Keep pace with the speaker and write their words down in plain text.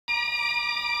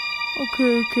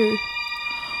Okay.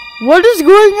 What is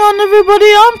going on, everybody?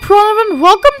 I'm Pranav and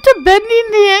welcome to Bendy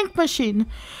in the Ink Machine.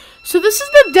 So this is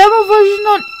the demo version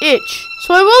on itch.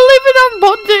 So I will leave it on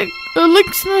both the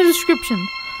links in the description.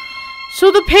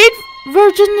 So the paid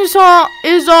version is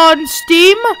on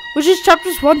Steam, which is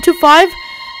chapters 1 to 5,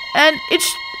 and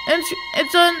it's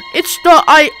on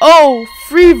itch.io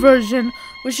free version,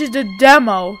 which is the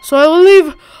demo. So I will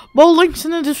leave both links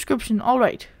in the description.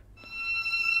 Alright.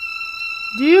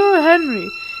 Dear Henry,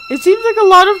 it seems like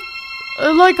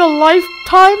a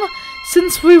lifetime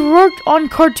since we worked on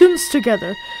cartoons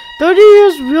together. 30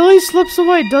 years really slips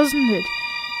away, doesn't it?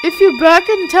 If you're back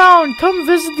in town, come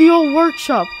visit the old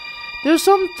workshop. There's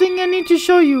something I need to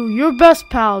show you. Your best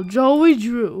pal, Joey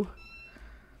Drew.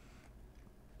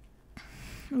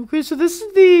 Okay, so this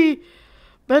is the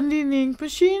Bendy in the Ink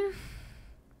Machine.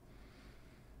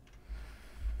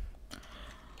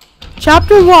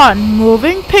 Chapter 1,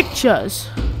 Moving Pictures.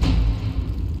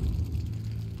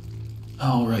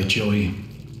 Alright, Joey.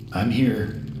 I'm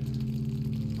here.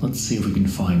 Let's see if we can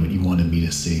find what you wanted me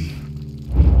to see.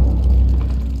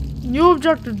 New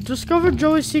objective. Discover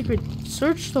Joey's secret.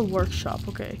 Search the workshop.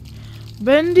 Okay.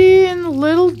 Bendy and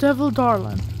Little Devil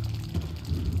Darling.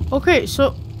 Okay,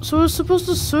 so we're supposed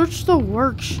to search the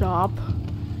workshop.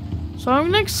 So I'm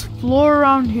gonna explore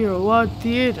around here. What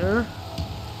theater?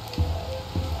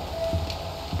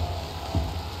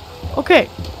 Okay,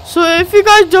 so if you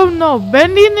guys don't know,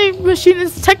 Bendy in the Ink Machine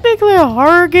is technically a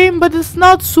horror game, but it's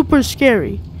not super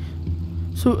scary.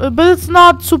 But it's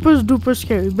not super duper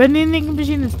scary. Bendy in the Ink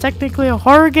Machine is technically a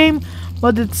horror game,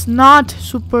 but it's not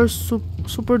super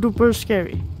duper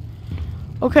scary.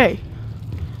 Okay,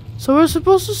 so we're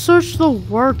supposed to search the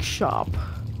workshop.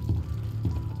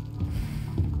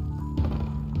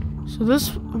 So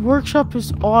this workshop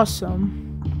is awesome.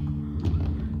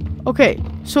 Okay,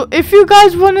 so if you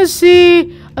guys want to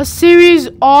see a series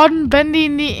on Bendy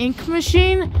in the Ink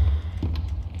Machine,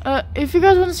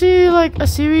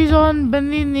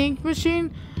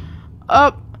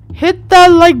 hit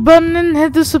that like button and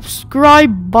hit the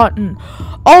subscribe button.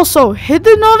 Also, hit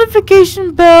the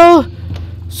notification bell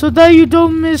so that you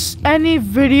don't miss any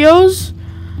videos.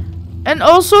 And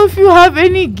also, if you have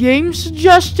any game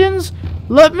suggestions,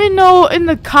 let me know in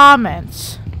the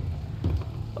comments.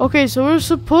 Okay, so we're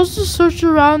supposed to search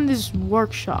around this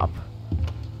workshop.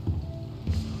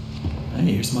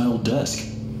 Hey, here's my old desk.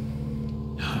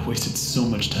 I wasted so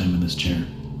much time in this chair.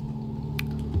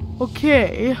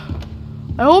 Okay.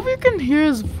 I hope you can hear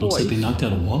his voice. Looks like they knocked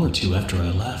out a wall or two after I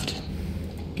left.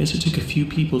 Guess it took a few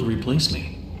people to replace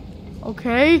me.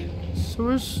 Okay.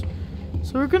 So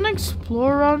we're gonna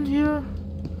explore around here.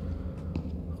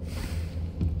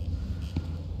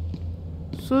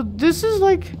 So this is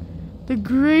like the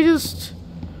greatest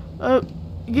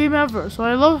game ever.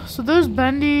 So there's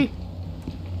Bendy.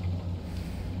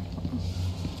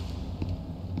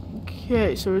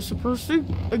 Okay, so we're supposed to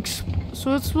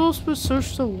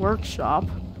search the workshop.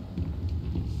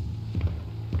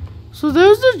 So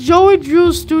there's the Joey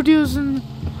Drew Studios and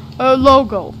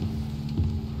logo.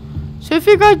 So if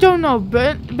you guys don't know,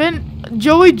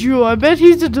 Joey Drew, I bet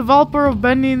he's the developer of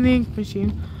Bendy in the Ink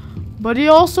Machine, but he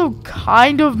also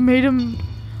kind of made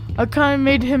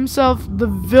himself the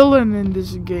villain in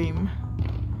this game.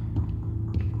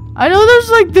 I know there's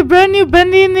like the brand new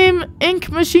Bendy in the Ink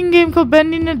Machine game called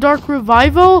Bendy in the Dark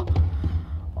Revival.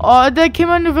 That came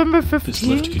out November 15th. This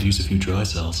lift could use a few dry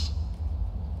cells.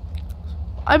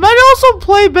 I might also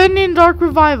play Bendy in Dark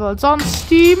Revival. It's on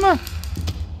Steam.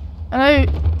 And I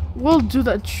will do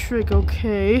that trick,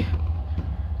 okay.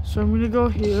 So I'm gonna go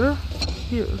here.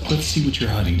 Let's see what you're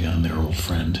hiding down there, old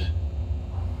friend.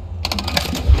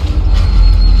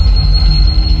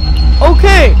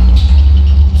 Okay.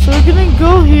 So we're gonna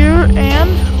go here and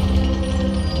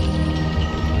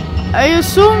I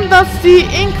assume that's the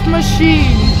ink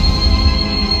machine.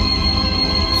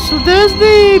 So there's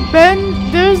the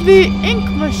ink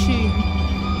machine.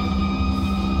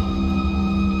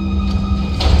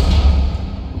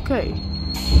 Okay.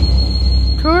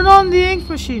 Turn on the ink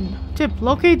machine. Tip,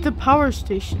 locate the power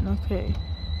station. Okay.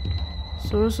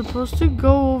 So we're supposed to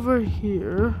go over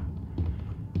here.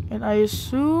 And I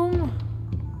assume...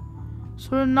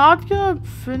 So we're not gonna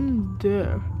fin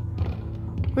there.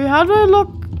 Wait, how do I look?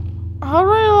 How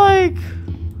do I like...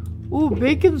 Ooh,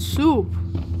 bacon soup.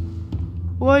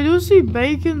 Oh, I do see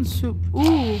bacon soup.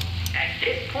 Ooh. At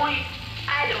this point,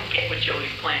 I don't get what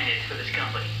Joey's plan is for this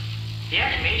company. The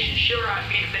animations sure aren't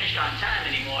being finished on time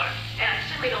anymore, and I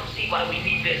simply don't see why we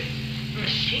need this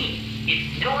machine.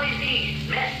 It's noisy, it's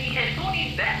messy, and who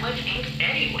needs that much ink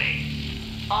anyway?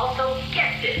 Also,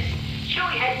 get this.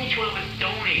 Joey had each one of us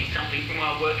donate something from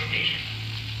our workstation.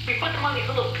 We put them on these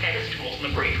little pedestals in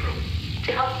the break room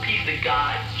to help appease the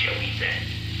gods, Joey says.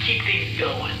 Keep things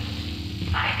going.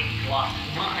 I think he's lost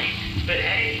his mind, but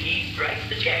hey, he writes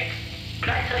the checks. But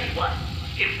I tell you what,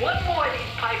 if one more of these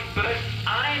pipes burst,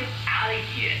 I'm out of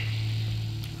here.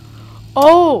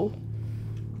 Oh.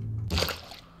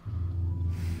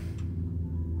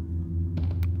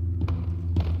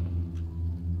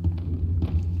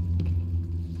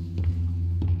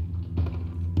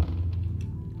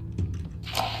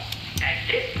 At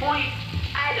this point,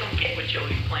 I don't get what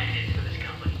Joey's plan is for this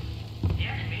company. The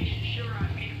animation sure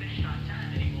aren't being finished on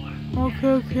time anymore.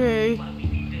 Okay. Why we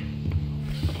need this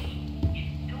machine?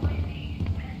 It's noisy, it's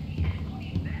messy, and it won't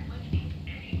need that much ink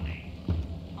anyway.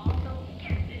 Also,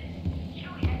 get this.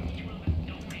 Joey had each one of us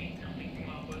donate something from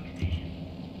our workstation.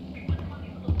 We put them on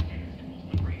these little pedestals in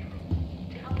the break room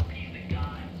to help appease the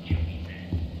gods, Joey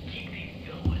says. Keep things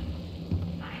going.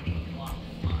 I think he's lost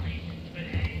his mind, but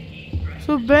hey, he's right.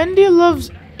 So Bendy loves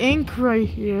ink right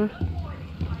here.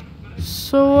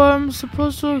 So I'm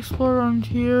supposed to explore around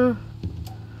here.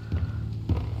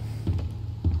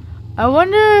 I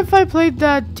wonder if I played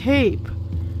that tape.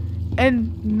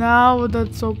 And now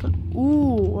that's open.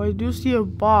 Ooh, I do see a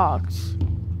box.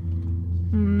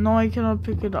 No, I cannot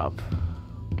pick it up.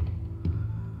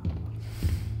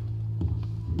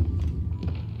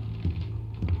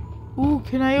 Ooh,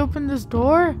 can I open this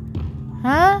door?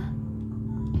 Huh?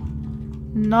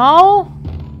 No?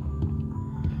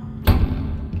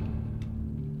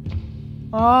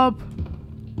 Up.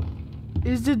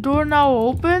 Is the door now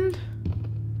opened?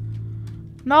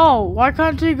 No, why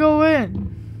can't I go in?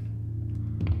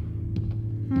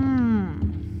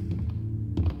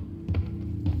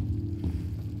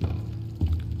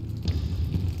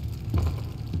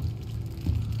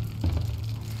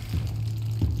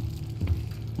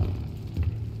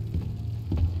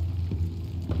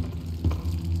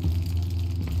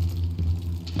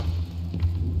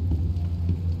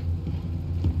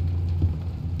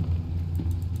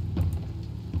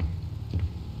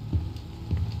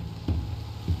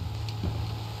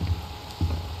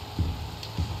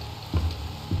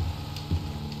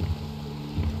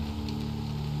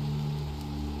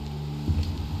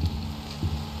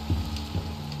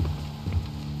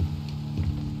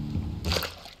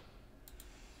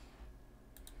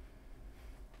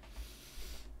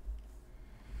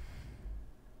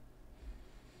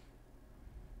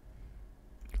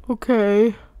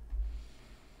 Okay.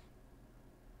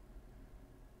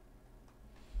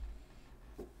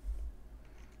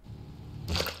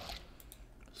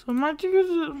 So magic is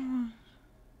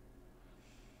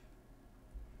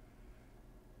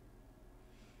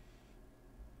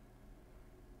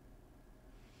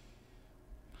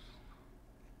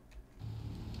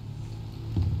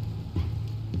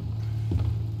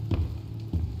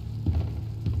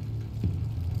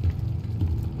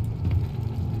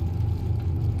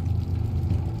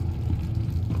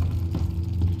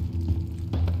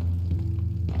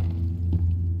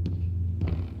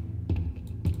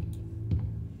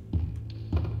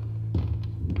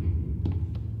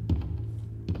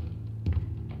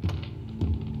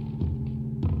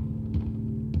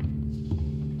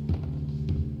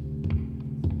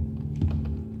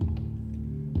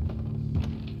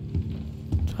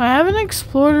I haven't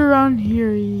explored around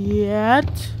here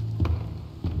yet.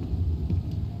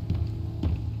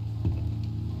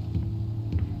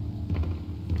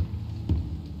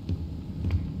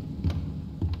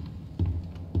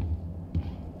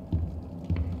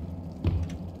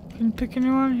 Can you pick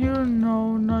anyone here?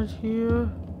 No, not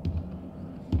here.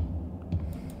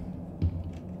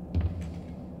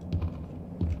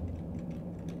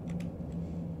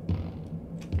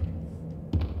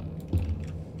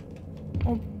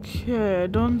 Okay, I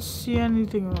don't see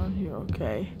anything around here,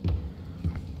 okay.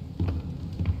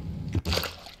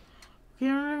 Okay,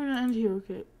 I'm not gonna end here,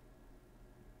 okay.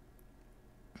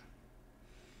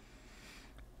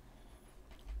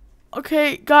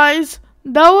 Okay, guys,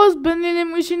 that was Bendy the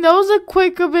Machine. That was a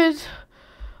quick playthrough.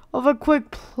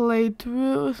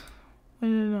 Wait,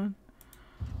 no.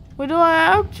 What do I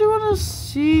actually want to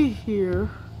see here?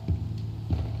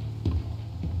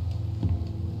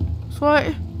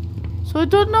 So I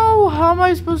don't know how am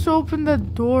I supposed to open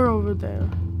that door over there.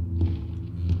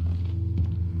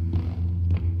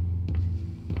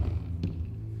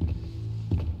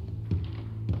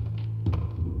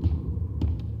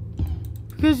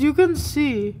 Because you can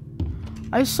see,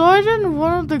 I saw it in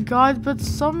one of the guides, but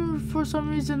for some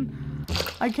reason,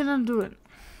 I cannot do it.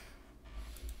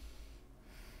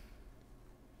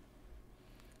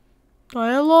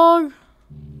 Dialogue.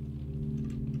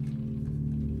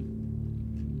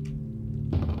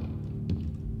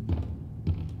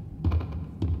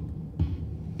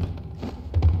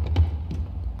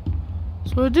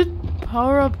 So I did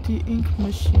power up the ink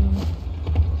machine.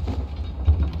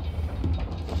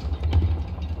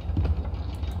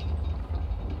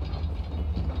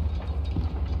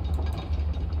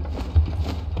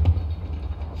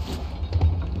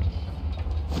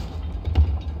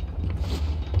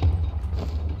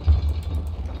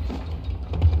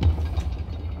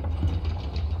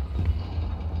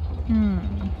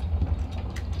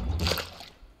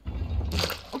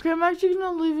 Okay, I'm actually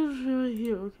gonna leave it right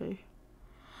here, okay.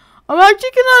 I'm actually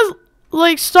gonna,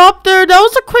 like, stop there. That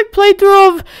was a quick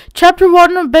playthrough of Chapter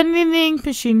 1 of Bendy the Ink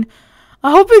Machine. I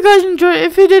hope you guys enjoyed it.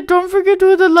 If you did, don't forget to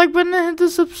hit the like button and hit the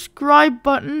subscribe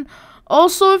button.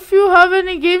 Also, if you have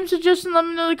any game suggestions, let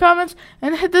me know in the comments.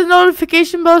 And hit the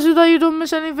notification bell so that you don't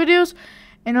miss any videos.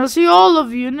 And I'll see all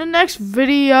of you in the next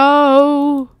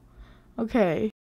video. Okay.